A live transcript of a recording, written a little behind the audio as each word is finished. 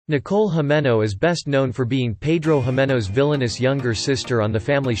Nicole Gimeno is best known for being Pedro Gimeno's villainous younger sister on the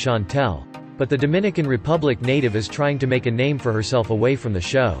family Chantel, but the Dominican Republic native is trying to make a name for herself away from the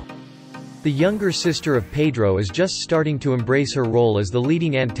show. The younger sister of Pedro is just starting to embrace her role as the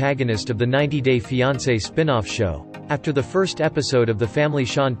leading antagonist of the 90 Day Fiancé spin-off show, after the first episode of the family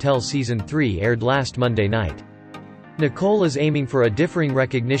Chantel Season 3 aired last Monday night. Nicole is aiming for a differing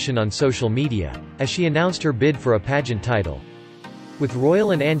recognition on social media, as she announced her bid for a pageant title. With Royal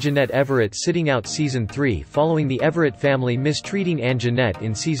and Anjanette Everett sitting out Season 3 following the Everett family mistreating Anjanette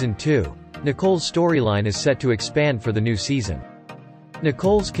in Season 2, Nicole's storyline is set to expand for the new season.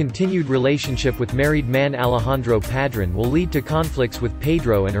 Nicole's continued relationship with married man Alejandro Padron will lead to conflicts with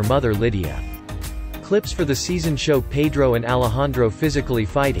Pedro and her mother Lydia. Clips for the season show Pedro and Alejandro physically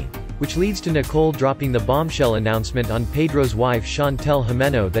fighting, which leads to Nicole dropping the bombshell announcement on Pedro's wife Chantel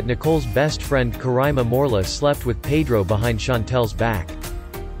Gimeno that Nicole's best friend Karima Morla slept with Pedro behind Chantel's back.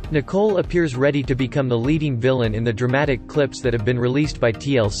 Nicole appears ready to become the leading villain in the dramatic clips that have been released by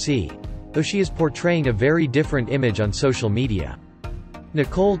TLC, though she is portraying a very different image on social media.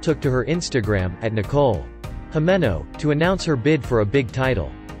 Nicole took to her Instagram, @Nicole Gimeno, to announce her bid for a big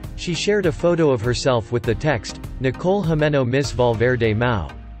title. She shared a photo of herself with the text, "Nicole Gimeno Miss Valverde Mau,"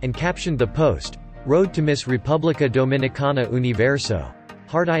 and captioned the post, "Road to Miss República Dominicana Universo.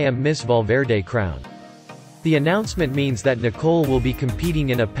 Heart I am Miss Valverde crown." The announcement means that Nicole will be competing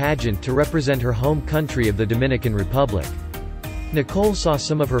in a pageant to represent her home country of the Dominican Republic. Nicole saw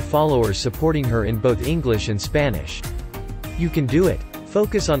some of her followers supporting her in both English and Spanish. "You can do it.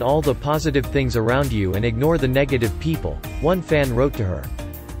 Focus on all the positive things around you and ignore the negative people," one fan wrote to her.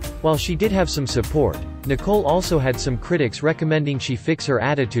 While she did have some support, Nicole also had some critics recommending she fix her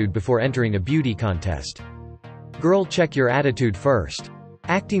attitude before entering a beauty contest. "Girl, check your attitude first.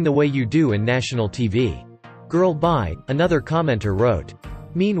 Acting the way you do in national TV. Girl, bye," another commenter wrote.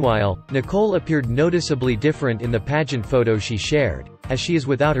 Meanwhile, Nicole appeared noticeably different in the pageant photo she shared, as she is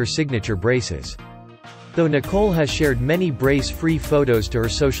without her signature braces. Though Nicole has shared many brace-free photos to her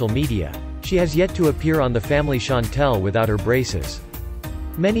social media, she has yet to appear on the family Chantel without her braces.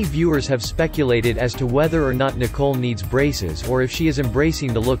 Many viewers have speculated as to whether or not Nicole needs braces or if she is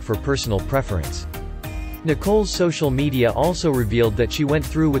embracing the look for personal preference. Nicole's social media also revealed that she went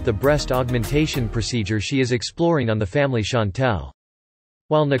through with the breast augmentation procedure she is exploring on the family Chantel.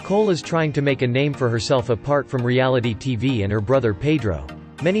 While Nicole is trying to make a name for herself apart from reality TV and her brother Pedro,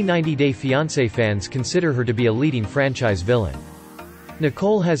 many 90 Day Fiancé fans consider her to be a leading franchise villain.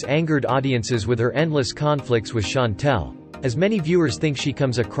 Nicole has angered audiences with her endless conflicts with Chantel, as many viewers think she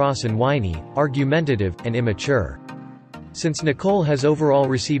comes across as whiny, argumentative, and immature. Since Nicole has overall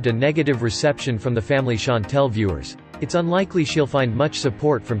received a negative reception from the family Chantel viewers, it's unlikely she'll find much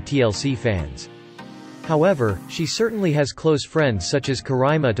support from TLC fans. However, she certainly has close friends such as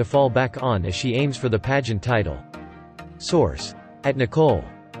Karima to fall back on as she aims for the pageant title. Source: @Nicole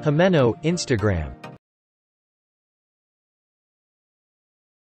Gimeno, Instagram.